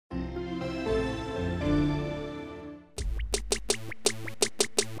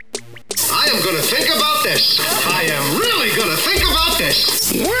am going to think about this. I am really going to think about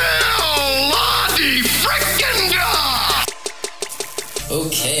this. Well, Lottie frickin' da!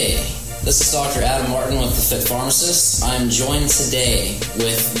 Okay, this is Dr. Adam Martin with the Fit Pharmacist. I'm joined today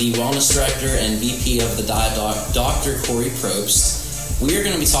with the Wellness Director and VP of the Diet Doc, Dr. Kori Propst. We are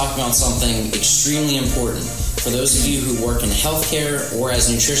going to be talking about something extremely important for those of you who work in healthcare or as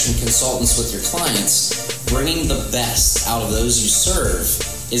nutrition consultants with your clients. Bringing the best out of those you serve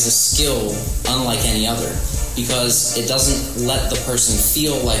is a skill unlike any other, because it doesn't let the person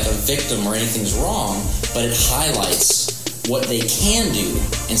feel like a victim or anything's wrong, but it highlights what they can do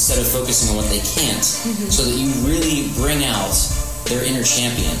instead of focusing on what they can't, so that you really bring out their inner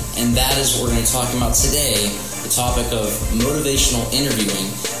champion. And that is what we're going to be talking about today, the topic of motivational interviewing.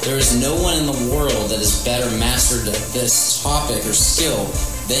 There is no one in the world that is better mastered at this topic or skill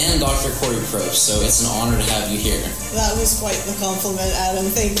than Dr. Kori Propst, so it's an honor to have you here. That was quite the compliment, Adam.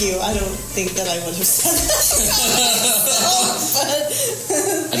 Thank you. I don't think that I would have said that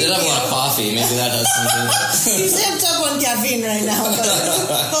but I did have a lot of coffee. Maybe that has something to do. He's amped up on caffeine right now,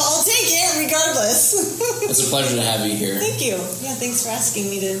 but I'll take it regardless. It's a pleasure to have you here. Thank you. Yeah, thanks for asking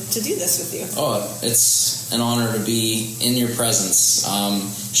me to do this with you. Oh, it's an honor to be in your presence.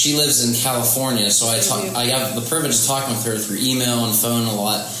 She lives in California, so I have the privilege of talking with her through email and phone a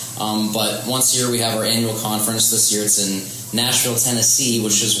lot. But once a year we have our annual conference. This year it's in Nashville, Tennessee,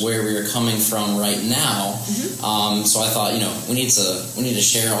 which is where we are coming from right now. So I thought, we need to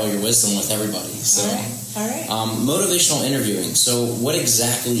share all your wisdom with everybody. So, all right. Motivational interviewing. So what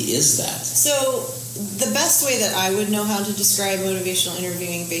exactly is that? So the best way that I would know how to describe motivational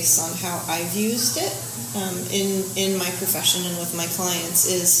interviewing based on how I've used it in my profession and with my clients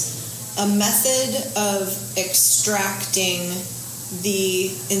is a method of extracting the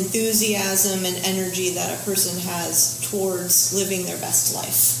enthusiasm and energy that a person has towards living their best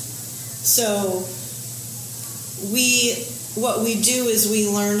life. So what we do is we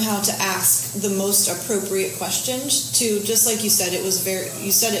learn how to ask the most appropriate questions to, just like you said,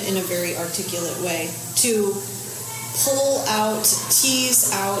 you said it in a very articulate way, to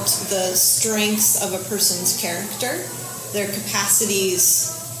tease out the strengths of a person's character, their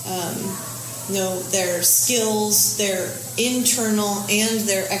capacities, their skills, their internal and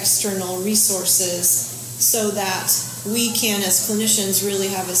their external resources, so that we can, as clinicians, really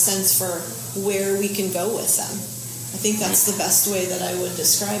have a sense for where we can go with them. I think that's the best way that I would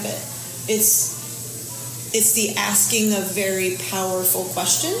describe it. It's the asking of very powerful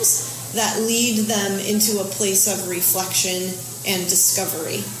questions that lead them into a place of reflection and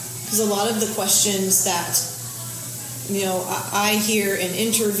discovery. Because a lot of the questions that I hear in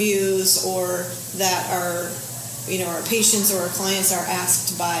interviews or that our patients or our clients are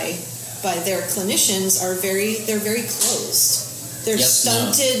asked by their clinicians they're very closed. They're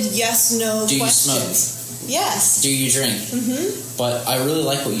stunted yes/no questions. Do you smoke? Yes. Do you drink? Mm-hmm. But I really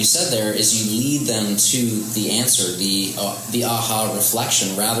like what you said there, is you lead them to the answer, the aha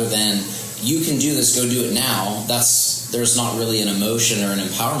reflection, rather than you can do this, go do it now. There's not really an emotion or an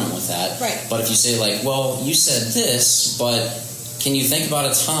empowerment with that. Right. But if you say you said this, but can you think about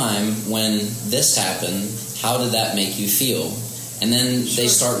a time when this happened? How did that make you feel? And then they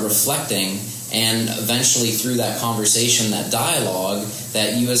start reflecting, and eventually through that conversation, that dialogue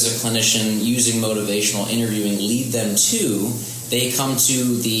that you as a clinician using motivational interviewing lead them to, they come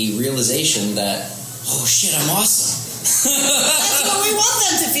to the realization that, oh shit, I'm awesome. That's what we want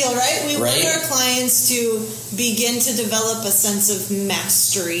them to feel, right? We want our clients to begin to develop a sense of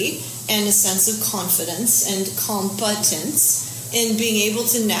mastery and a sense of confidence and competence in being able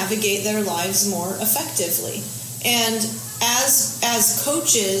to navigate their lives more effectively. And as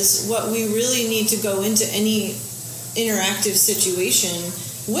coaches, what we really need to go into any interactive situation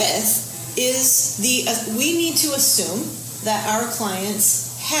with is we need to assume that our clients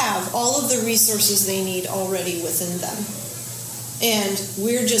have all of the resources they need already within them. And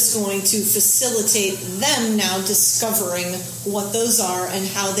we're just going to facilitate them now discovering what those are and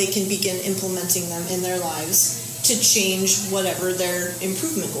how they can begin implementing them in their lives to change whatever their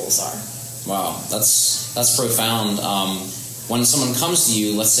improvement goals are. Wow, that's profound. When someone comes to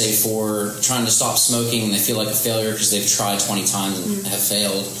you, let's say for trying to stop smoking and they feel like a failure because they've tried 20 times and have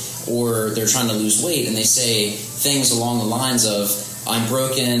failed, or they're trying to lose weight and they say things along the lines of, I'm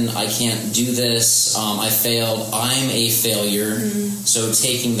broken, I can't do this, I failed, I'm a failure. So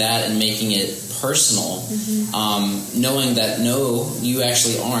taking that and making it personal, knowing that no, you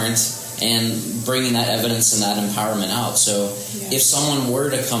actually aren't, and bringing that evidence and that empowerment out. So if someone were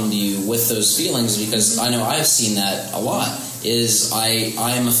to come to you with those feelings, because I know I've seen that a lot, is I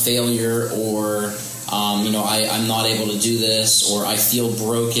am a failure, or I'm not able to do this, or I feel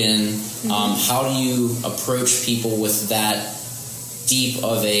broken. How do you approach people with that deep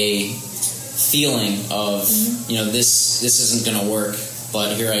of a feeling of, this isn't going to work,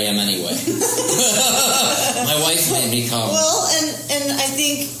 but here I am anyway. My wife made me come. Well, and I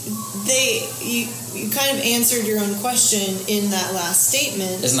think you kind of answered your own question in that last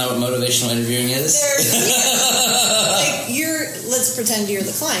statement. Isn't that what motivational interviewing is? Let's pretend you're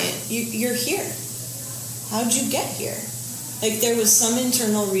the client. You're here. How'd you get here? Like, there was some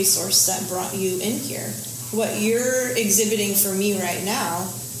internal resource that brought you in here. What you're exhibiting for me right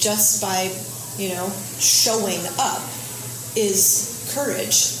now, just by, showing up, is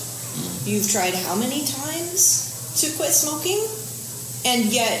courage. You've tried how many times to quit smoking? And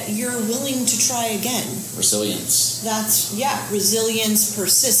yet you're willing to try again. Resilience. Resilience,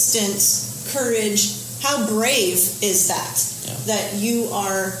 persistence, courage. How brave is that? Yeah. That you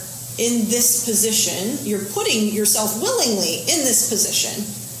are in this position, you're putting yourself willingly in this position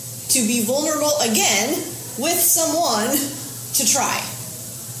to be vulnerable again with someone to try.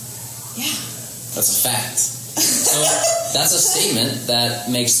 Yeah. That's a fact. So that's a statement that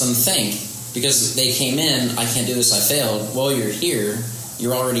makes them think, because they came in, I can't do this, I failed. Well, you're here,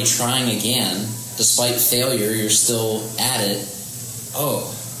 you're already trying again. Despite failure, you're still at it.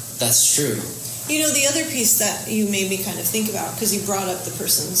 Oh, that's true. The other piece that you made me kind of think about, because you brought up the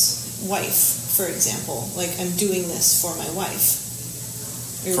person's wife, for example. Like, I'm doing this for my wife.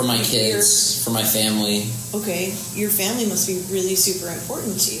 For my kids, for my family. Okay, your family must be really super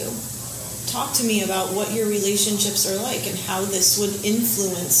important to you. Talk to me about what your relationships are like and how this would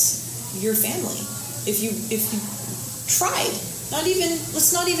influence your family. If you tried,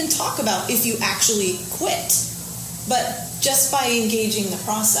 let's not even talk about if you actually quit, but just by engaging the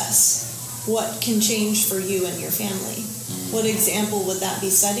process, what can change for you and your family? What example would that be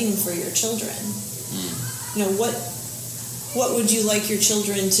setting for your children? What would you like your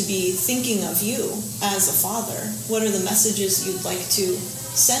children to be thinking of you as a father? What are the messages you'd like to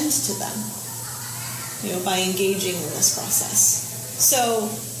send to them? By engaging in this process. So,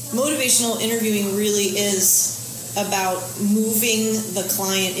 motivational interviewing really is about moving the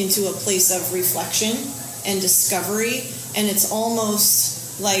client into a place of reflection and discovery, and it's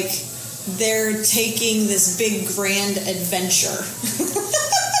almost like they're taking this big grand adventure.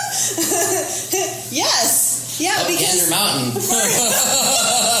 Yes. Yeah, because mountain.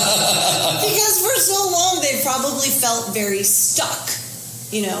 Because for so long they probably felt very stuck,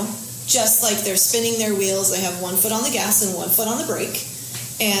 just like they're spinning their wheels. They have one foot on the gas and one foot on the brake,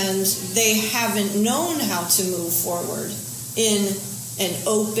 and they haven't known how to move forward in an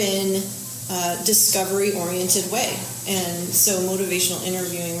open, discovery-oriented way. And so motivational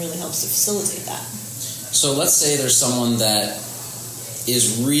interviewing really helps to facilitate that. So let's say there's someone that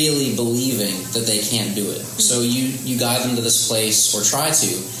is really believing that they can't do it. So you guide them to this place, or try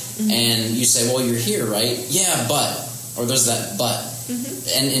to, and you say, well, you're here, right? Yeah, but, or there's that but,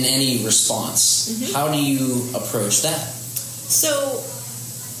 and in any response. How do you approach that? So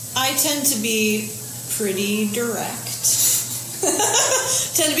I tend to be pretty direct.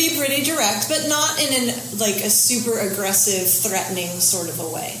 But not in a super aggressive, threatening sort of a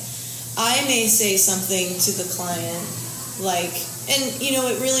way. I may say something to the client like, and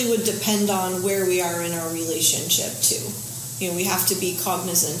it really would depend on where we are in our relationship too. We have to be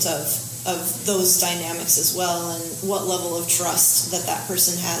cognizant of those dynamics as well, and what level of trust that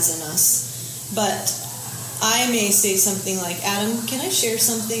person has in us. But I may say something like, Adam, can I share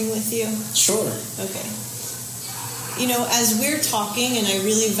something with you? Sure. Okay. As we're talking, and I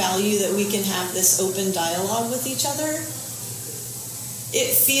really value that we can have this open dialogue with each other,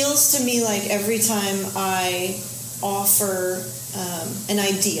 it feels to me like every time I offer an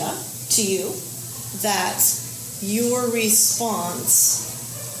idea to you, that your response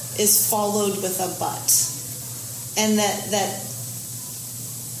is followed with a but. And that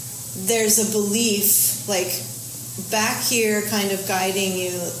there's a belief, like, back here kind of guiding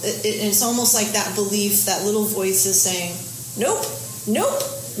you. It's almost like that belief, that little voice is saying, nope,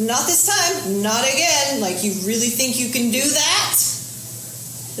 not this time, not again. Like, you really think you can do that?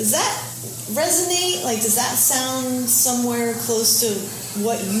 Does that resonate? Like, does that sound somewhere close to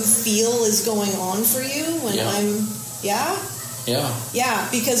what you feel is going on for you when Yeah,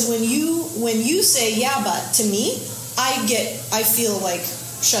 because when you say yeah but to me, I feel like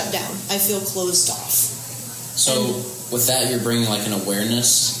shut down. I feel closed off. So with that, you're bringing like an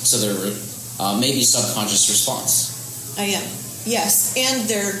awareness to their maybe subconscious response. I am, yes, and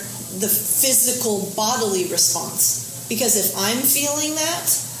the physical bodily response. Because if I'm feeling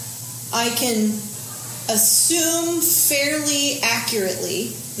that, I can assume fairly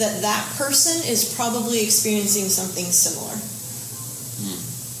accurately that person is probably experiencing something similar.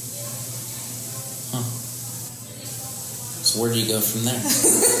 Huh. So where do you go from there?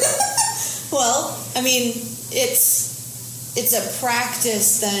 Well, I mean, it's a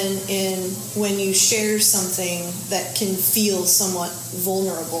practice then in when you share something that can feel somewhat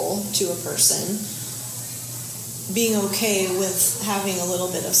vulnerable to a person, being okay with having a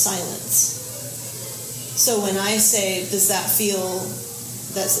little bit of silence. So when I say, does that feel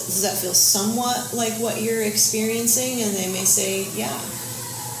somewhat like what you're experiencing? And they may say, yeah,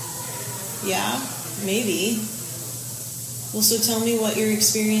 maybe. Well, so tell me what you're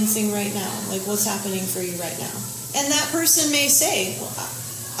experiencing right now. Like, what's happening for you right now? And that person may say, well,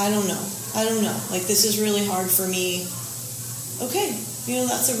 I don't know. Like, this is really hard for me. Okay,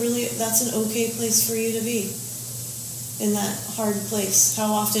 that's an okay place for you to be. In that hard place.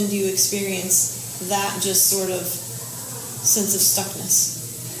 How often do you experience that just sort of sense of stuckness?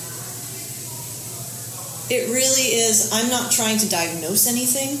 It really is. I'm not trying to diagnose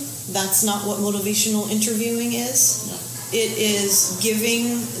anything. That's not what motivational interviewing is. No. It is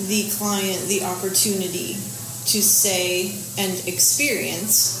giving the client the opportunity to say and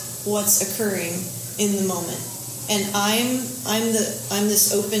experience what's occurring in the moment. And I'm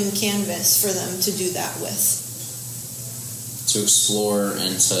this open canvas for them to do that with. To explore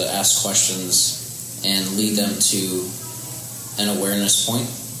and to ask questions and lead them to an awareness point?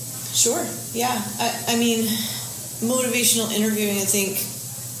 Sure, yeah. I mean, motivational interviewing, I think,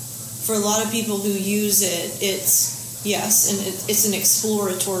 for a lot of people who use it, it's an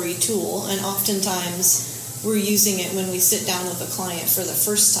exploratory tool, and oftentimes we're using it when we sit down with a client for the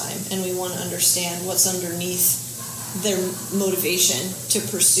first time and we want to understand what's underneath their motivation to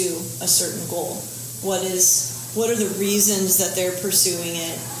pursue a certain goal. What are the reasons that they're pursuing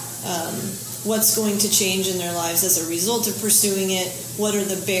it? What's going to change in their lives as a result of pursuing it? What are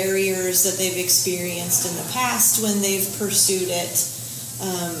the barriers that they've experienced in the past when they've pursued it?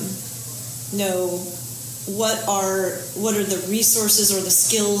 What are the resources or the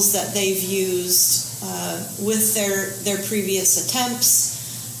skills that they've used with their previous attempts?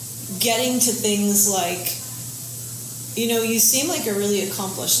 Getting to things like, you seem like a really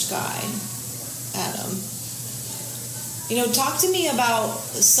accomplished guy, Adam. Talk to me about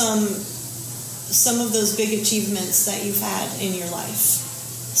some of those big achievements that you've had in your life.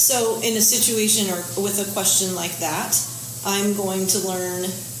 So in a situation or with a question like that, I'm going to learn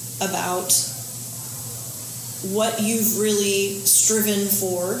about what you've really striven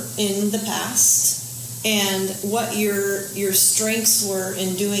for in the past and what your strengths were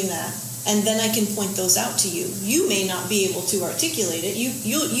in doing that. And then I can point those out to you. You may not be able to articulate it.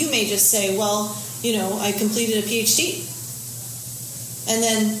 You may just say, well, I completed a PhD. And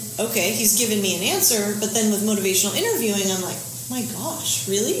then, okay, he's given me an answer, but then with motivational interviewing, I'm like, my gosh,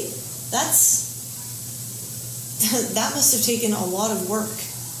 really? That must have taken a lot of work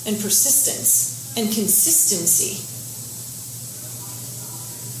and persistence and consistency.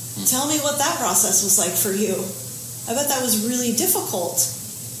 Tell me what that process was like for you. I bet that was really difficult.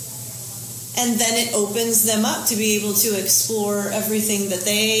 And then it opens them up to be able to explore everything that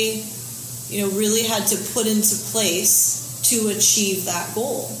they, really had to put into place to achieve that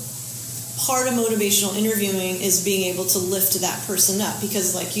goal. Part of motivational interviewing is being able to lift that person up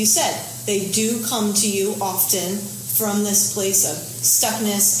because, like you said, they do come to you often from this place of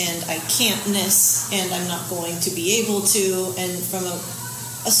stuckness and I can'tness and I'm not going to be able to, and from a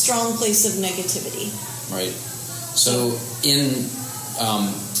strong place of negativity. Right. So in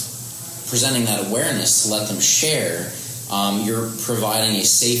presenting that awareness to let them share, you're providing a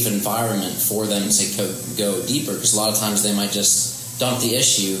safe environment for them to go deeper, because a lot of times they might just dump the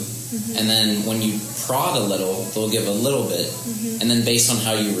issue, and then when you prod a little, they'll give a little bit, and then based on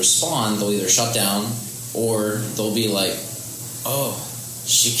how you respond, they'll either shut down or they'll be like, oh,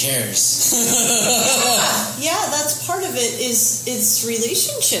 she cares. Yeah, that's part of it is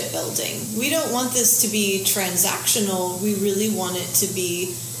relationship building. We don't want this to be transactional. We really want it to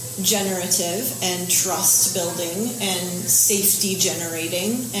be generative and trust building and safety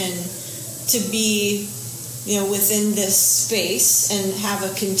generating, and to be within this space and have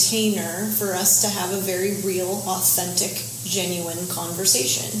a container for us to have a very real, authentic, genuine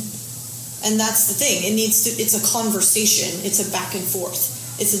conversation. And that's the thing. It's a conversation. It's a back and forth.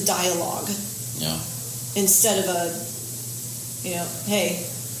 It's a dialogue. Yeah. Instead of a, hey,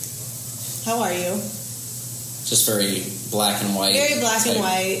 how are you? Just very black and white. Very black and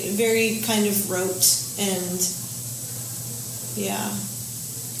white. Very kind of rote and, yeah.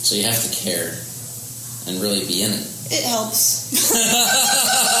 So you have to care and really be in it. It helps.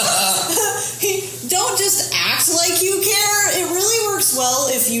 Don't just act like you care. It really works well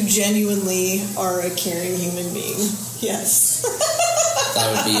if you genuinely are a caring human being. Yes. That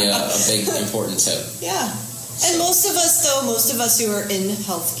would be a big, important tip. Yeah. And most of us who are in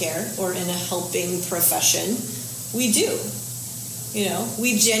healthcare or in a helping profession, we do. You know,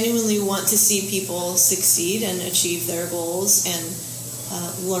 we genuinely want to see people succeed and achieve their goals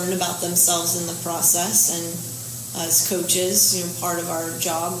and learn about themselves in the process. And as coaches, you know, part of our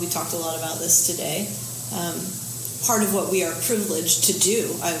job, we talked a lot about this today, part of what we are privileged to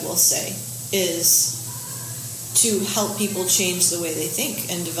do, I will say, is to help people change the way they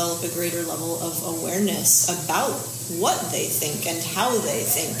think and develop a greater level of awareness about what they think and how they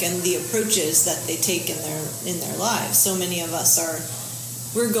think and the approaches that they take in their lives. So many of us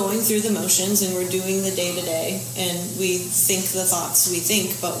we're going through the motions and we're doing the day-to-day, and we think the thoughts we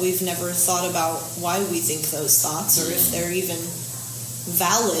think, but we've never thought about why we think those thoughts, or if they're even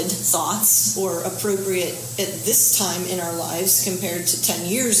valid thoughts or appropriate at this time in our lives compared to 10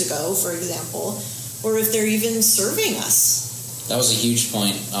 years ago, for example, or if they're even serving us. That was a huge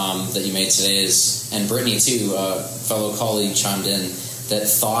point that you made today, and Brittany too, a fellow colleague, chimed in that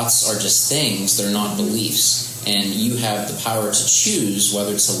thoughts are just things, they're not beliefs. And you have the power to choose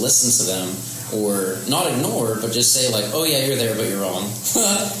whether to listen to them or not ignore, but just say like, oh yeah, you're there, but you're wrong.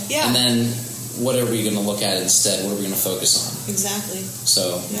 Yeah. And then what are we going to look at instead? What are we going to focus on? Exactly.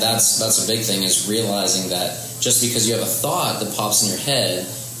 So that's a big thing, is realizing that just because you have a thought that pops in your head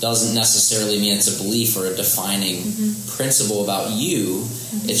doesn't necessarily mean it's a belief or a defining principle about you.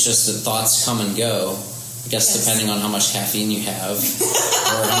 It's just that thoughts come and go. I guess depending on how much caffeine you have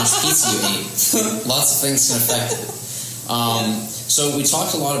or how much pizza you eat. Lots of things can affect it. So we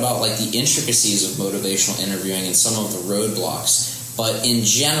talked a lot about like the intricacies of motivational interviewing and some of the roadblocks. But in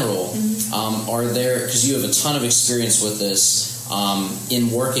general, are there, because you have a ton of experience with this, in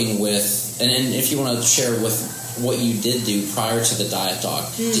working with, and if you want to share with what you did do prior to the Diet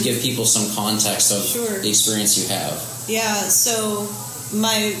Doc, to give people some context of the experience you have. Yeah, so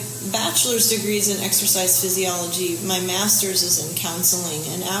my bachelor's degree is in exercise physiology. My master's is in counseling.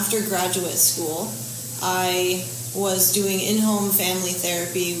 And after graduate school, I was doing in-home family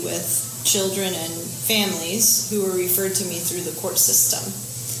therapy with children and families who were referred to me through the court system.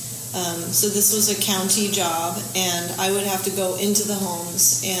 So this was a county job, and I would have to go into the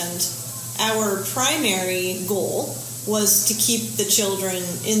homes, and our primary goal was to keep the children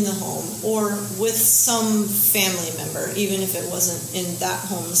in the home or with some family member, even if it wasn't in that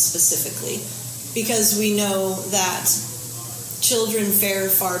home specifically, because we know that children fare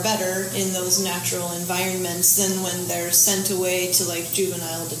far better in those natural environments than when they're sent away to like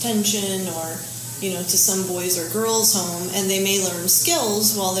juvenile detention or, you know, to some boys or girls home, and they may learn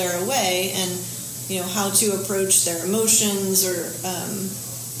skills while they're away and, you know, how to approach their emotions or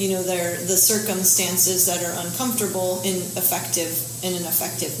you know, the circumstances that are uncomfortable in an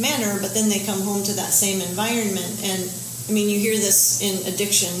effective manner, but then they come home to that same environment. And I mean, you hear this in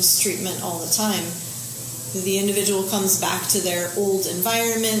addictions treatment all the time. The individual comes back to their old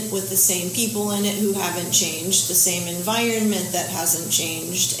environment with the same people in it who haven't changed, the same environment that hasn't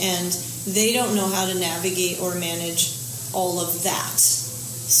changed, and they don't know how to navigate or manage all of that.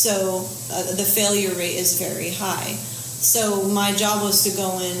 So the failure rate is very high. So my job was to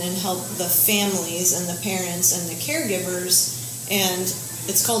go in and help the families and the parents and the caregivers, and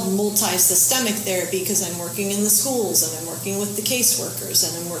it's called multi-systemic therapy because I'm working in the schools and I'm working with the caseworkers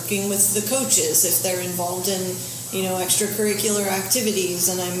and I'm working with the coaches if they're involved in, you know, extracurricular activities,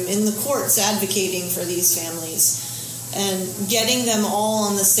 and I'm in the courts advocating for these families and getting them all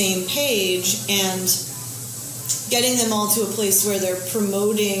on the same page and getting them all to a place where they're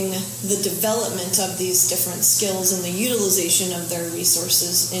promoting the development of these different skills and the utilization of their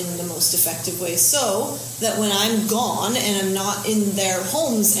resources in the most effective way, so that when I'm gone and I'm not in their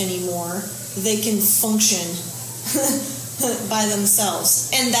homes anymore, they can function by themselves,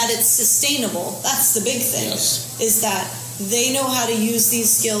 and that it's sustainable. That's the big thing, is that they know how to use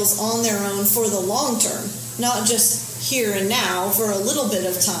these skills on their own for the long term, not just here and now for a little bit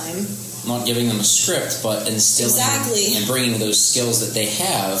of time. Not giving them a script, but instilling and bringing those skills that they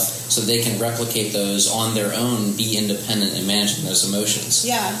have so they can replicate those on their own, be independent in managing those emotions.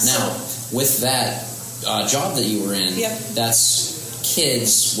 Yeah. Now, with that job that you were in, that's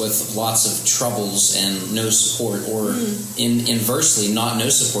kids with lots of troubles and no support, or inversely, not no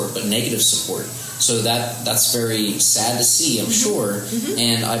support, but negative support. So that's very sad to see, I'm sure.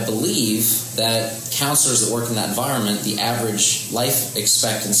 And I believe that counselors that work in that environment, the average life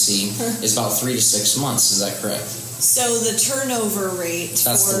expectancy is about 3 to 6 months. Is that correct? So the turnover rate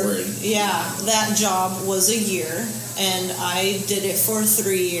the word. Yeah, that job was a year, and I did it for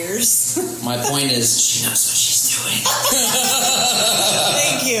 3 years. My point is, she knows what she's doing.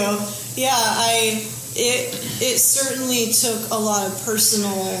 Thank you. Yeah, it certainly took a lot of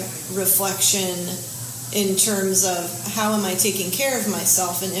personal reflection in terms of how am I taking care of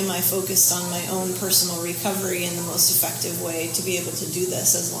myself, and am I focused on my own personal recovery in the most effective way to be able to do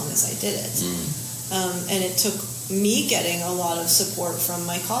this as long as I did it. And it took me getting a lot of support from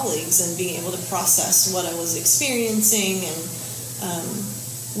my colleagues and being able to process what I was experiencing. And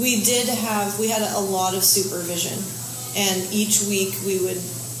we had a lot of supervision, and each week we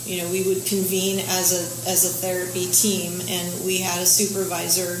would convene as a therapy team, and we had a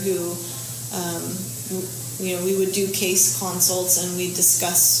supervisor who we would do case consults, and we'd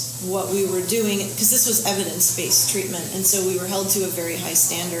discuss what we were doing, because this was evidence-based treatment, and so we were held to a very high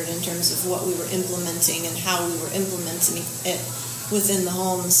standard in terms of what we were implementing and how we were implementing it within the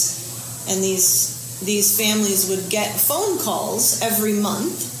homes. And these families would get phone calls every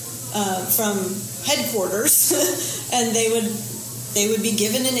month from headquarters, and they would be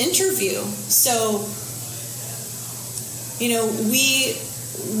given an interview. So,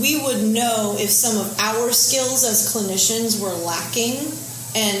 we would know if some of our skills as clinicians were lacking,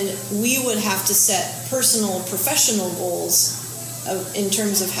 and we would have to set personal and professional goals in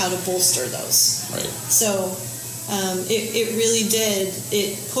terms of how to bolster those. Right. So it really did.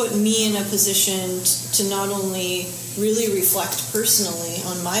 It put me in a position to not only really reflect personally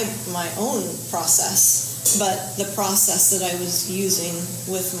on my own process, but the process that I was using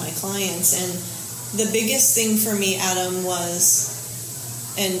with my clients. And the biggest thing for me, Adam, was,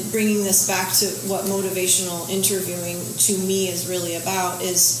 and bringing this back to what motivational interviewing to me is really about,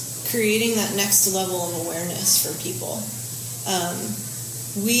 is creating that next level of awareness for people.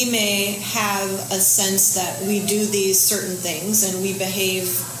 We may have a sense that we do these certain things and we behave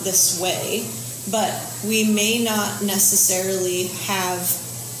this way, but we may not necessarily have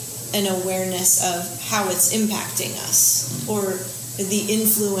an awareness of how it's impacting us, or the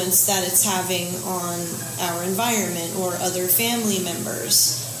influence that it's having on our environment or other family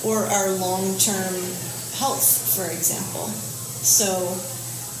members or our long-term health, for example. So,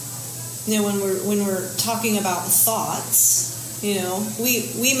 when we're talking about thoughts,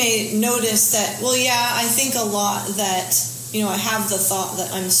 we may notice that, well, yeah, I think a lot that, I have the thought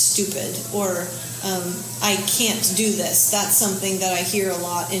that I'm stupid, or I can't do this. That's something that I hear a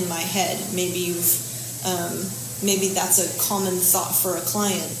lot in my head. Maybe that's a common thought for a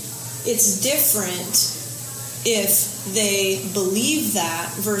client. It's different if they believe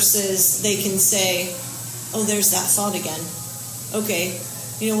that versus they can say, oh, there's that thought again. Okay,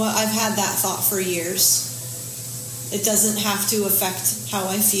 you know what? I've had that thought for years. It doesn't have to affect how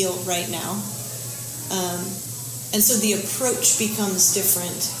I feel right now. And so the approach becomes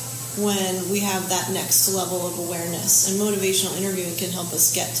different when we have that next level of awareness. And motivational interviewing can help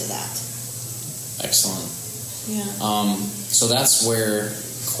us get to that. Excellent. Yeah. So that's where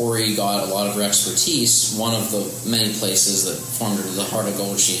Kori got a lot of her expertise, one of the many places that formed her to the heart of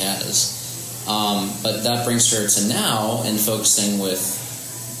gold she has. But that brings her to now and focusing with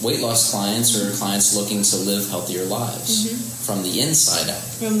weight loss clients or clients looking to live healthier lives from the inside out.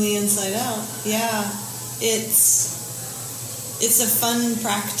 From the inside out, yeah. It's a fun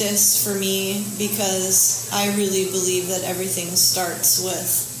practice for me because I really believe that everything starts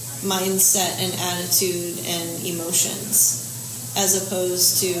with mindset and attitude and emotions, as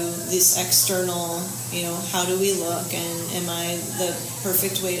opposed to this external, how do we look, and am I the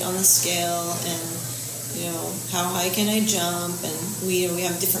perfect weight on the scale, and how high can I jump, and we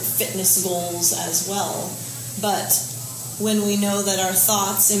have different fitness goals as well. But when we know that our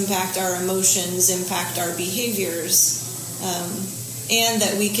thoughts impact our emotions, impact our behaviors, and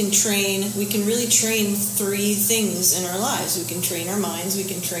that we can really train three things in our lives. We can train our minds, we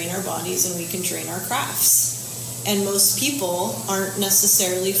can train our bodies, and we can train our crafts. And most people aren't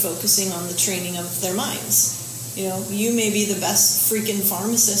necessarily focusing on the training of their minds. You may be the best freaking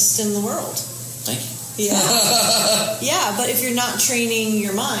pharmacist in the world. Thank you. Yeah. Yeah, but if you're not training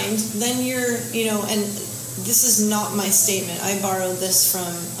your mind, then you're, and this is not my statement. I borrowed this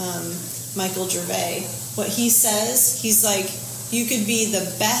from Michael Gervais. What he says, he's like, you could be the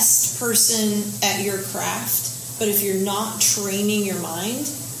best person at your craft, but if you're not training your mind,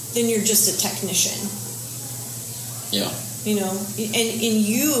 then you're just a technician. Yeah. And in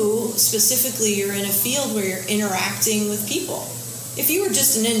you, specifically, you're in a field where you're interacting with people. If you were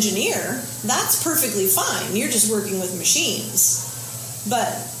just an engineer, that's perfectly fine. You're just working with machines.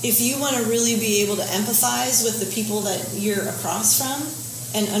 But if you want to really be able to empathize with the people that you're across from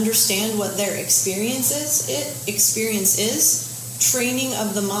and understand what their experience is, training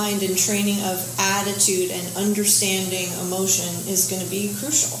of the mind and training of attitude and understanding emotion is going to be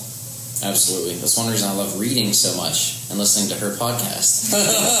crucial. Absolutely. That's one reason I love reading so much and listening to her podcast.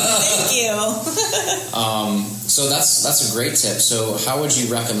 Thank you. So that's a great tip. So how would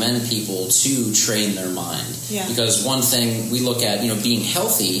you recommend people to train their mind? Yeah. Because one thing we look at, being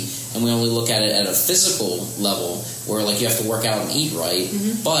healthy, and we only look at it at a physical level where like you have to work out and eat right.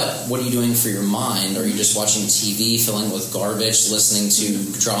 Mm-hmm. But what are you doing for your mind? Are you just watching TV, filling it with garbage, listening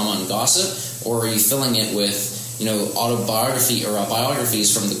to drama and gossip? Or are you filling it with autobiography or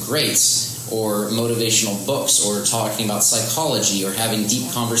biographies from the greats, or motivational books, or talking about psychology, or having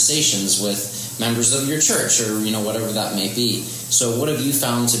deep conversations with members of your church, or whatever that may be? So what have you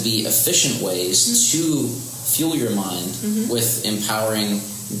found to be efficient ways to fuel your mind with empowering,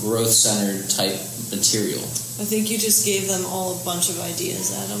 growth-centered type material? I think you just gave them all a bunch of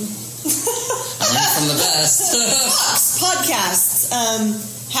ideas, Adam. I learned from the best. Podcasts.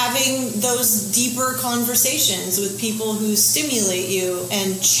 Having those deeper conversations with people who stimulate you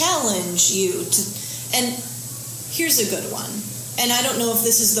and challenge you to. And here's a good one. And I don't know if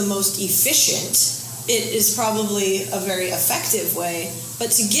this is the most efficient. It is probably a very effective way.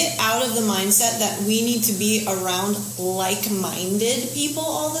 But to get out of the mindset that we need to be around like-minded people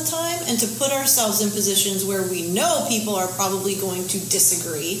all the time, and to put ourselves in positions where we know people are probably going to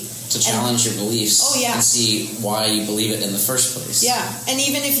disagree. To challenge your beliefs and see why you believe it in the first place. Yeah, and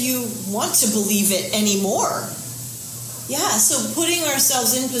even if you want to believe it anymore. Yeah, so putting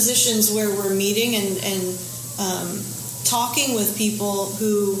ourselves in positions where we're meeting and talking with people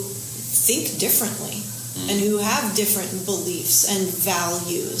who think differently and who have different beliefs and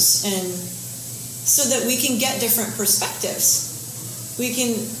values, and so that we can get different perspectives. We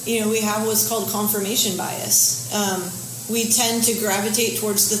can, we have what's called confirmation bias. We tend to gravitate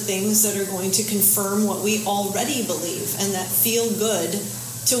towards the things that are going to confirm what we already believe and that feel good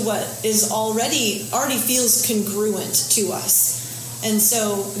to what is already feels congruent to us. And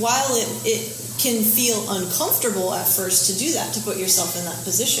so while it can feel uncomfortable at first to do that, to put yourself in that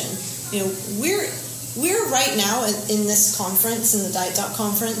position, we're right now in this conference, in the Diet Doc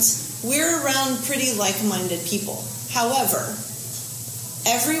conference, we're around pretty like-minded people. However,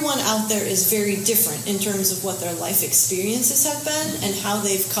 everyone out there is very different in terms of what their life experiences have been and how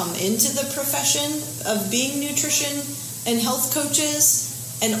they've come into the profession of being nutrition and health coaches.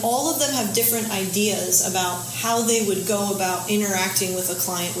 And all of them have different ideas about how they would go about interacting with a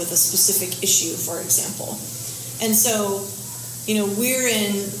client with a specific issue, for example. And so,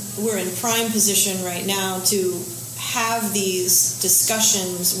 we're in prime position right now to have these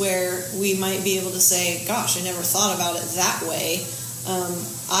discussions where we might be able to say, gosh, I never thought about it that way.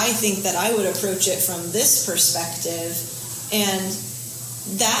 I think that I would approach it from this perspective. And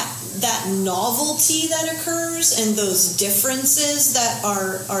that novelty that occurs and those differences that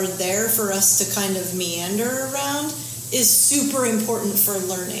are there for us to kind of meander around is super important for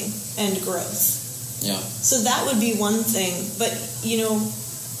learning and growth. Yeah. So that would be one thing. But,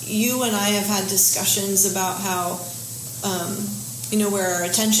 you and I have had discussions about how, where our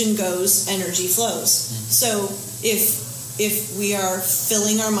attention goes, energy flows. Mm-hmm. So if we are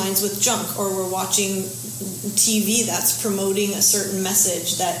filling our minds with junk, or we're watching TV that's promoting a certain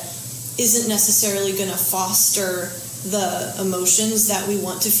message that isn't necessarily going to foster the emotions that we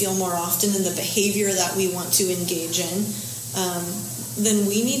want to feel more often and the behavior that we want to engage in, then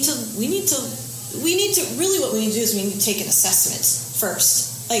we need to really what we need to do is we need to take an assessment first.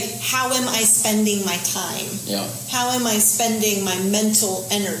 Like, how am I spending my time? Yeah. How am I spending my mental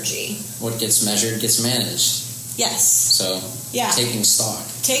energy? What gets measured gets managed. Yes. So, taking stock.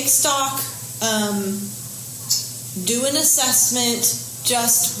 Take stock. Do an assessment.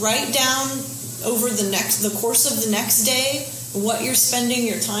 Just write down over the course of the next day what you're spending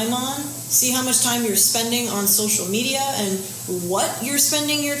your time on. See how much time you're spending on social media and what you're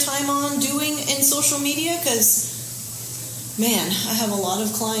spending your time on doing in social media. Because, man, I have a lot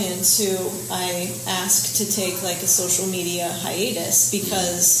of clients who I ask to take like a social media hiatus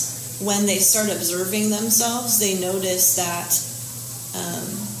because when they start observing themselves, they notice that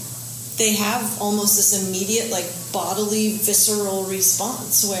they have almost this immediate, like, bodily, visceral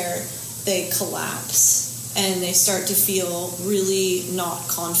response where they collapse and they start to feel really not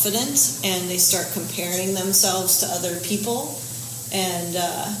confident, and they start comparing themselves to other people, and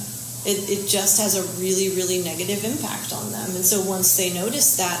it just has a really, really negative impact on them. And so once they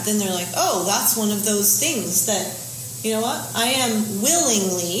notice that, then they're like, oh, that's one of those things that, you know what, I am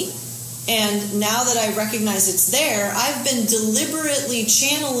willingly And now that I recognize it's there, I've been deliberately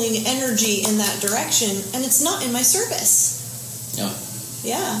channeling energy in that direction, and it's not in my service.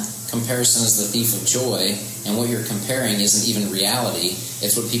 Yeah. Comparison is the thief of joy, and what you're comparing isn't even reality.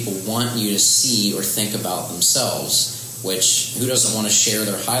 It's what people want you to see or think about themselves, which who doesn't want to share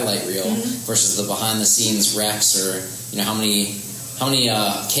their highlight reel versus the behind-the-scenes wrecks, or how many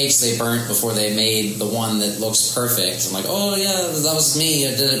cakes they burnt before they made the one that looks perfect. I'm like, oh yeah, that was me.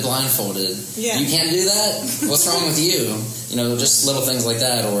 I did it blindfolded. Yeah. You can't do that? What's wrong with you? Just little things like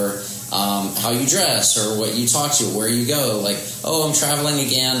that, or how you dress, or what you talk to, where you go. Like, oh, I'm traveling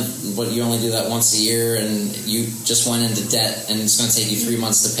again, but you only do that once a year, and you just went into debt, and it's going to take you 3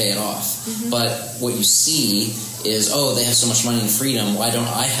 months to pay it off. But what you see is, oh, they have so much money and freedom. Why don't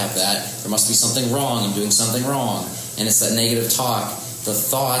I have that? There must be something wrong. I'm doing something wrong. And it's that negative talk, the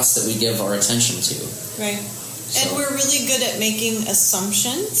thoughts that we give our attention to. Right. So. And we're really good at making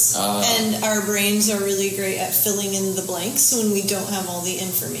assumptions, and our brains are really great at filling in the blanks when we don't have all the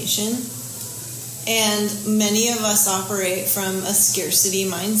information. And many of us operate from a scarcity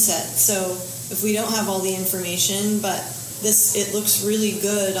mindset. So if we don't have all the information, but it looks really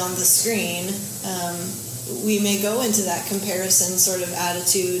good on the screen, we may go into that comparison sort of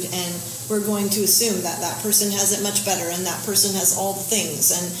attitude, and we're going to assume that that person has it much better, and that person has all the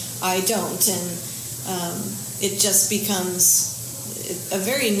things, and I don't. And it just becomes a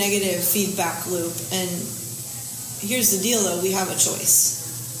very negative feedback loop. And here's the deal, though. We have a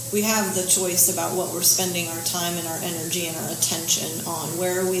choice. We have the choice about what we're spending our time and our energy and our attention on.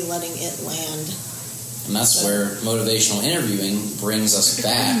 Where are we letting it land? And that's where motivational interviewing brings us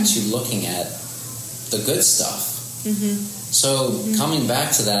back to looking at the good stuff. So coming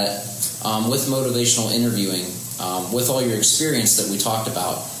back to that, with motivational interviewing, with all your experience that we talked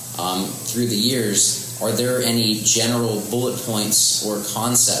about through the years, are there any general bullet points or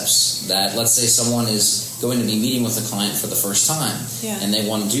concepts that, let's say someone is going to be meeting with a client for the first time, and they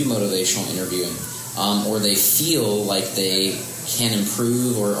want to do motivational interviewing, or they feel like they can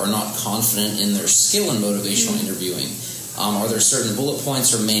improve or are not confident in their skill in motivational interviewing? Are there certain bullet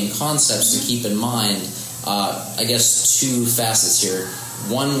points or main concepts to keep in mind? I guess two facets here.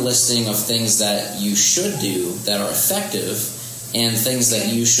 One, listing of things that you should do that are effective, and things that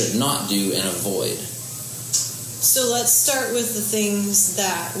you should not do and avoid. So let's start with the things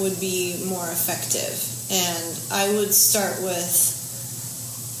that would be more effective. And I would start with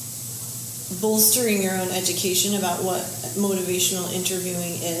bolstering your own education about what motivational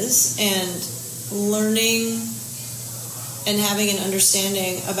interviewing is, and learning and having an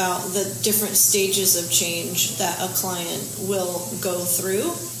understanding about the different stages of change that a client will go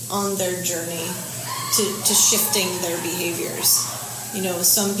through on their journey to shifting their behaviors.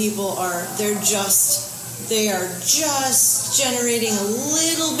 Some people they are just generating a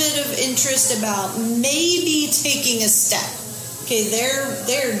little bit of interest about maybe taking a step. Okay, they're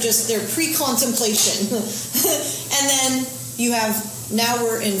pre-contemplation. And then now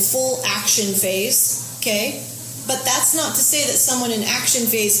we're in full action phase, okay? But that's not to say that someone in action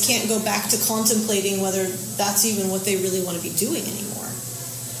phase can't go back to contemplating whether that's even what they really want to be doing anymore.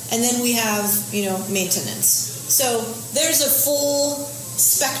 And then we have, maintenance. So there's a full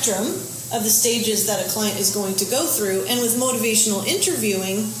spectrum of the stages that a client is going to go through. And with motivational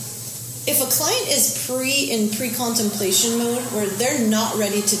interviewing, if a client is in pre-contemplation mode where they're not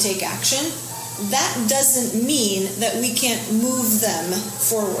ready to take action, that doesn't mean that we can't move them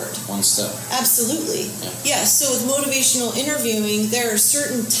forward. One step. Absolutely. Yeah, so with motivational interviewing, there are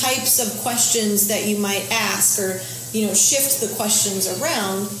certain types of questions that you might ask, or shift the questions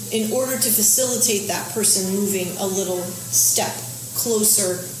around in order to facilitate that person moving a little step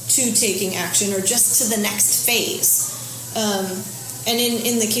closer to taking action, or just to the next phase. And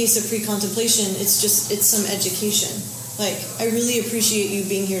in the case of pre-contemplation, it's some education. Like, I really appreciate you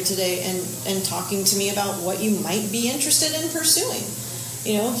being here today and talking to me about what you might be interested in pursuing.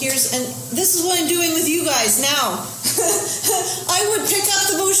 And this is what I'm doing with you guys now. I would pick up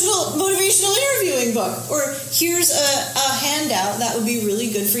the motivational interviewing book, or here's a handout that would be really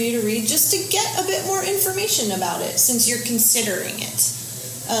good for you to read just to get a bit more information about it, since you're considering it.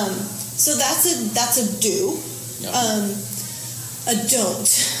 So that's a do. Yep. A don't.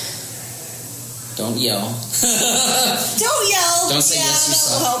 Don't yell. Don't yell. Don't say yes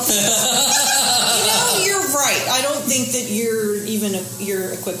yourself. You're right. I don't think that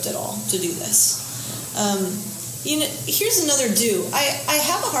you're equipped at all to do this. Here's another do. I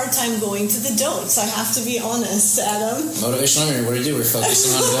have a hard time going to the don'ts. I have to be honest, Adam. Motivational interview. What do you do? We're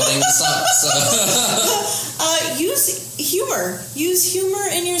focusing on building this up. So. Use humor. Use humor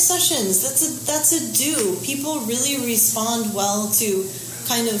in your sessions. That's a do. People really respond well to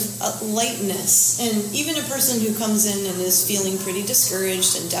kind of lightness. And even a person who comes in and is feeling pretty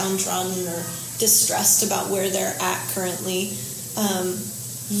discouraged and downtrodden or distressed about where they're at currently,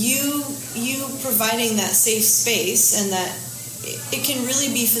 you providing that safe space, and that it can really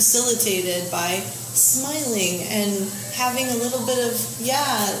be facilitated by smiling and having a little bit of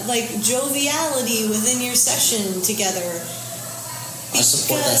joviality within your session together. I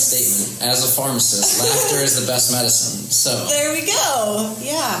support that statement. As a pharmacist, laughter is the best medicine. So there we go.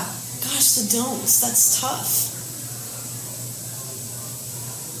 Yeah. Gosh, the don'ts. That's tough.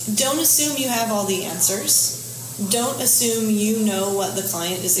 Don't assume you have all the answers. Don't assume you know what the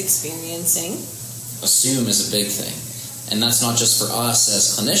client is experiencing. Assume is a big thing. And that's not just for us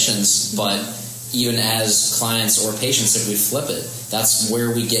as clinicians, but even as clients or patients, if we flip it, that's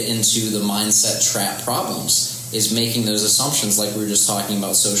where we get into the mindset trap problems, is making those assumptions like we were just talking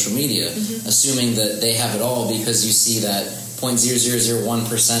about social media, assuming that they have it all because you see that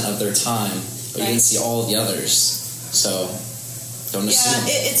 0.0001% of their time, but you didn't see all the others. So don't assume.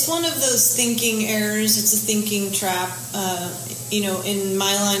 Yeah, it's one of those thinking errors. It's a thinking trap. In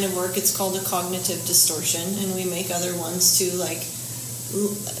my line of work, it's called a cognitive distortion, and we make other ones too, like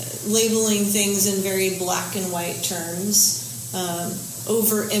labeling things in very black and white terms,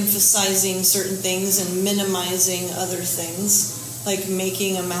 overemphasizing certain things and minimizing other things, like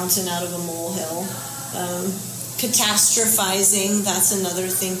making a mountain out of a molehill. Catastrophizing, that's another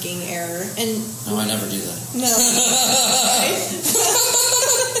thinking error. And no, I never do that. No.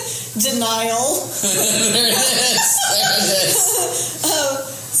 Denial. There it is.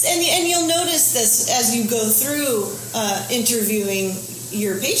 And you'll notice this as you go through interviewing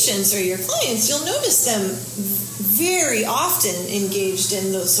your patients or your clients. You'll notice them very often engaged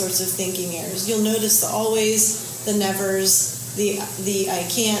in those sorts of thinking errors. You'll notice the always, the nevers, the I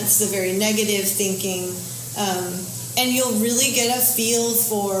can'ts, the very negative thinking, and you'll really get a feel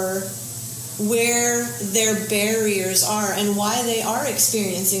for where their barriers are and why they are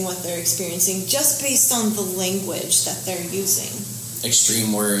experiencing what they're experiencing just based on the language that they're using.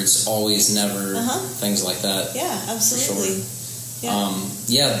 Extreme words, always, never, things like that. Yeah, absolutely.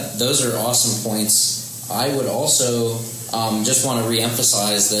 Sure. Those are awesome points. I would also just want to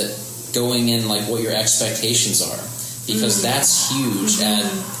reemphasize that going in, like, what your expectations are, because that's huge at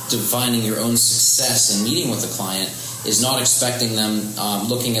defining your own success and meeting with the client, is not expecting them,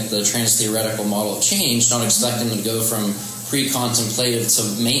 looking at the trans-theoretical model of change, not expecting them to go from pre-contemplative to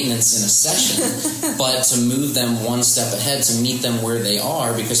maintenance in a session, but to move them one step ahead, to meet them where they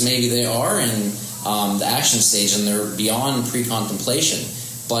are, because maybe they are in the action stage and they're beyond pre-contemplation.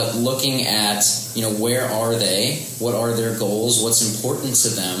 But looking at, where are they, what are their goals, what's important to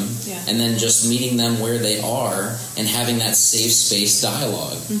them, and then just meeting them where they are and having that safe space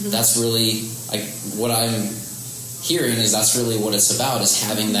dialogue. That's really, what I'm hearing is that's really what it's about, is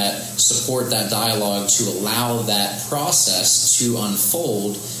having that support, that dialogue, to allow that process to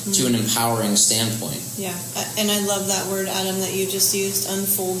unfold to an empowering standpoint. Yeah, and I love that word, Adam, that you just used,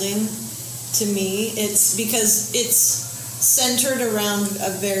 unfolding. To me, it's because it's centered around a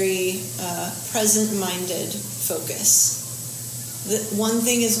very present-minded focus. One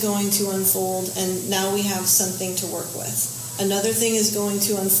thing is going to unfold, and now we have something to work with. Another thing is going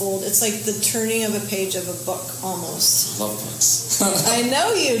to unfold. It's like the turning of a page of a book, almost. I love books. I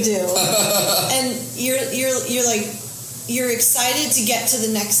know you do. And you're excited to get to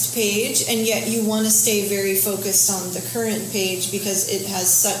the next page, and yet you want to stay very focused on the current page because it has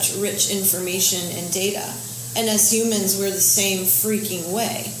such rich information and data. And as humans, we're the same freaking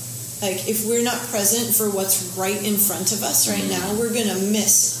way. Like, if we're not present for what's right in front of us right now, we're going to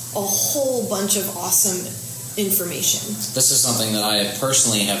miss a whole bunch of awesome information. This is something that I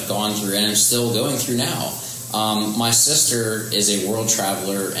personally have gone through and am still going through now. My sister is a world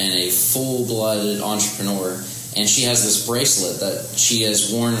traveler and a full-blooded entrepreneur, and she has this bracelet that she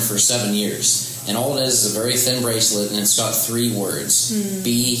has worn for 7 years. And all it is a very thin bracelet, and it's got 3 words: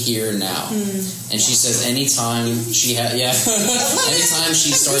 "Be here now." And she says anytime she anytime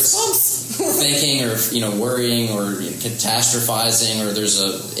she starts thinking or worrying or catastrophizing or there's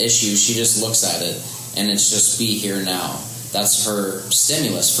a issue, she just looks at it, and it's just be here now. That's her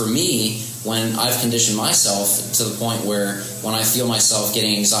stimulus. For me, when I've conditioned myself to the point where when I feel myself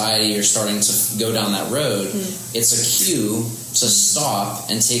getting anxiety or starting to go down that road, it's a cue to stop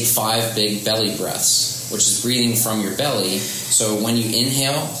and take 5 big belly breaths, which is breathing from your belly. So when you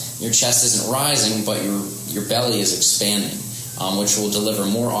inhale, your chest isn't rising, but your belly is expanding, which will deliver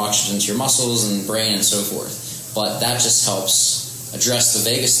more oxygen to your muscles and brain and so forth. But that just helps address the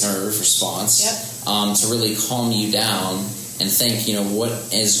vagus nerve response to really calm you down and think, what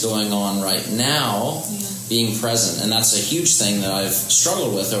is going on right now, being present. And that's a huge thing that I've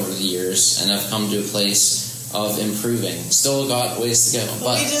struggled with over the years, and I've come to a place of improving. Still got ways to go.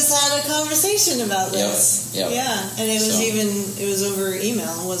 But we just had a conversation about this. Yep. Yeah, and it was over email.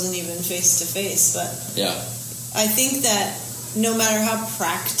 It wasn't even face to face. But yeah, I think that no matter how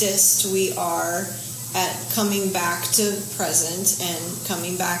practiced we are at coming back to present and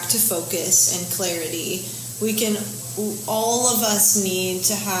coming back to focus and clarity, all of us need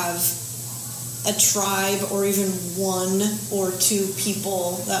to have a tribe or even one or two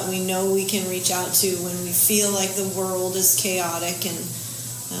people that we know we can reach out to when we feel like the world is chaotic and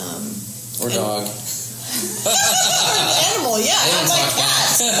dog. Animal, yeah. I have my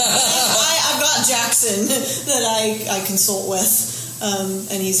cat. I've got Jackson that I consult with,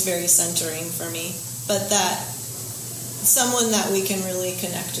 and he's very centering for me. But that someone that we can really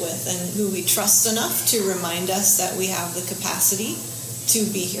connect with and who we trust enough to remind us that we have the capacity to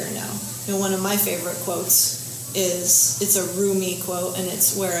be here now. And one of my favorite quotes is, it's a Rumi quote, and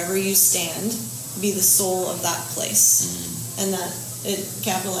it's, wherever you stand, be the soul of that place. And that it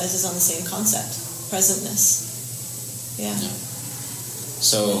capitalizes on the same concept, presentness. Yeah.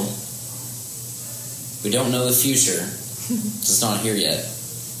 So, we don't know the future, because it's not here yet.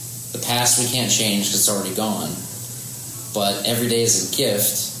 The past we can't change because it's already gone. But every day is a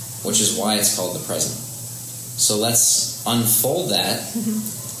gift, which is why it's called the present. So let's unfold that,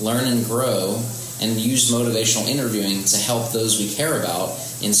 learn and grow, and use motivational interviewing to help those we care about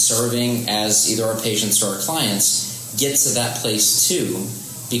in serving as either our patients or our clients get to that place too,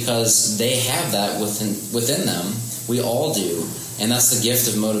 because they have that within them. We all do, and that's the gift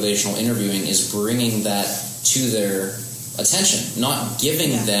of motivational interviewing, is bringing that to their attention, not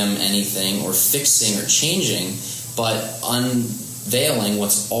giving them anything or fixing or changing, but unveiling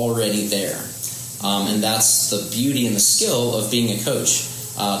what's already there. And that's the beauty and the skill of being a coach,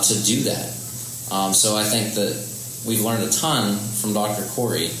 to do that. So I think that we've learned a ton from Dr.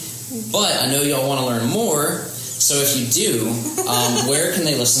 Kori, but I know y'all want to learn more. So if you do, where can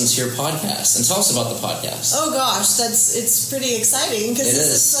they listen to your podcast? And tell us about the podcast. Oh gosh, it's pretty exciting, because this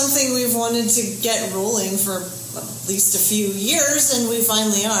is something we've wanted to get rolling for at least a few years, and we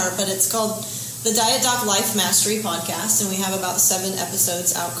finally are. But it's called the Diet Doc Life Mastery Podcast, and we have about 7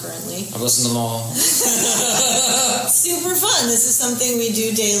 episodes out currently. I've listened to them all. Super fun. This is something we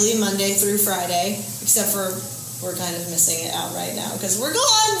do daily, Monday through Friday, except for we're kind of missing it out right now because we're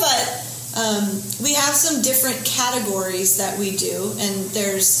gone, but we have some different categories that we do, and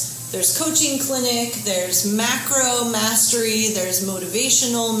there's coaching clinic, there's macro mastery, there's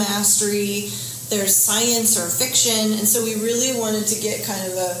motivational mastery, there's science or fiction, and so we really wanted to get kind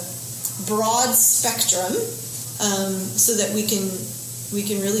of a broad spectrum, so that we can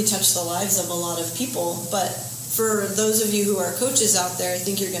really touch the lives of a lot of people. But for those of you who are coaches out there, I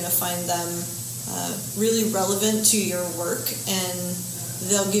think you're going to find them really relevant to your work, and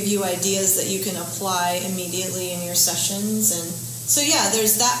they'll give you ideas that you can apply immediately in your sessions. And so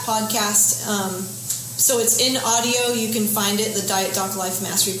there's that podcast. So it's in audio. You can find it, the Diet Doc Life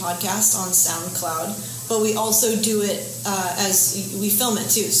Mastery Podcast, on SoundCloud. But we also do it as we film it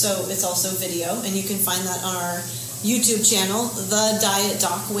too, so it's also video, and you can find that on our YouTube channel, The Diet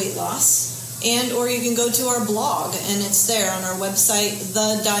Doc Weight Loss, or you can go to our blog, and it's there on our website,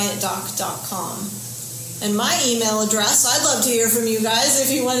 thedietdoc.com. And my email address, I'd love to hear from you guys.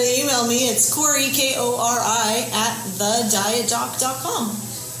 If you want to email me, it's Kori, Kori, at thedietdoc.com.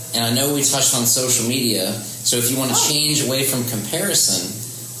 And I know we touched on social media, so if you want to change away from comparison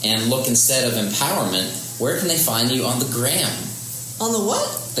and look instead of empowerment, where can they find you on the gram? On the what?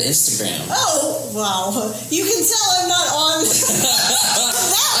 The Instagram. Oh, wow. You can tell I'm not on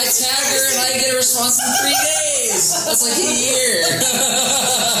I tag her and I get a response in 3 days. That's like a year.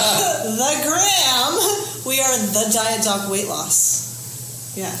 The gram. We are the Diet Doc Weight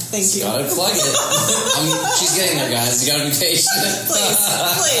Loss. Yeah, thank you. Gotta plug it. She's getting there, guys. You gotta be patient.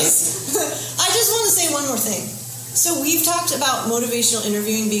 Please. I just want to say one more thing. So we've talked about motivational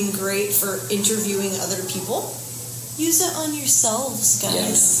interviewing being great for interviewing other people. Use it on yourselves, guys.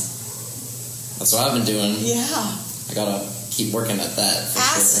 Yeah, that's what I've been doing. Yeah. I gotta keep working at that.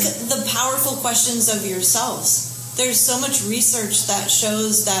 Ask the powerful questions of yourselves. There's so much research that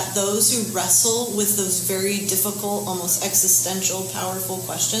shows that those who wrestle with those very difficult, almost existential, powerful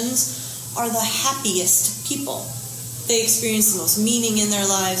questions are the happiest people. They experience the most meaning in their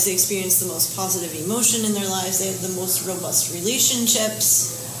lives. They experience the most positive emotion in their lives. They have the most robust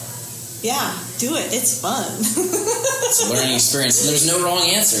relationships. Yeah, do it. It's fun. It's a learning experience. And there's no wrong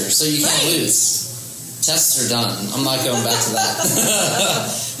answer, so you can't lose. Tests are done. I'm not going back to that.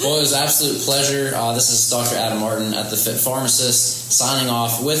 Well, it was an absolute pleasure. This is Dr. Adam Martin at the Fit Pharmacist, signing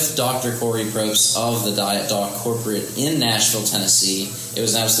off with Dr. Kori Propst of the Diet Doc Corporate in Nashville, Tennessee. It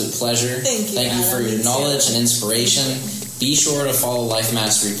was an absolute pleasure. Thank you for your knowledge and inspiration. Be sure to follow Life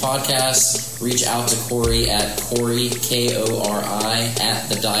Mastery Podcast. Reach out to Kori at Kori, Kori, at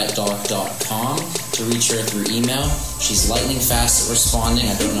thedietdoc.com to reach her through email. She's lightning fast at responding.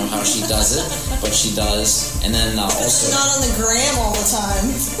 I don't know how she does it, but she does. And then also... not on the gram all the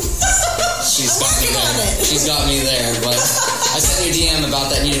time. She's got me there. She's got me there, but I sent you a DM about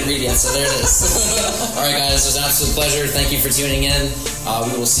that and you didn't read it yet, so there it is. All right, guys, it was an absolute pleasure. Thank you for tuning in.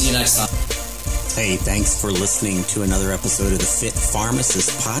 We will see you next time. Hey, thanks for listening to another episode of the Fit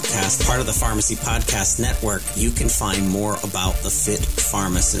Pharmacist Podcast, part of the Pharmacy Podcast Network. You can find more about the Fit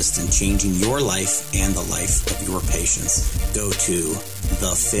Pharmacist and changing your life and the life of your patients. Go to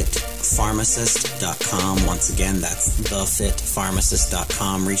thefitpharmacist.com. Once again, that's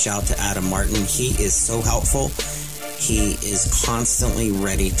thefitpharmacist.com. Reach out to Adam Martin. He is so helpful. He is constantly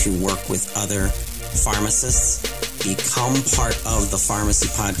ready to work with other pharmacists. Become part of the Pharmacy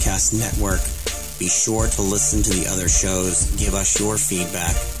Podcast Network. Be sure to listen to the other shows. Give us your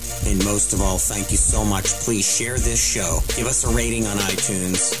feedback. And most of all, thank you so much. Please share this show. Give us a rating on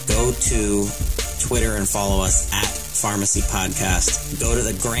iTunes. Go to Twitter and follow us at Pharmacy Podcast. Go to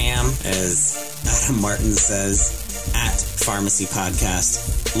the gram, as Adam Martin says, at Pharmacy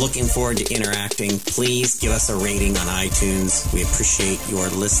Podcast. Looking forward to interacting. Please give us a rating on iTunes. We appreciate your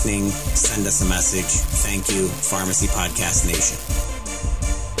listening. Send us a message. Thank you, Pharmacy Podcast Nation.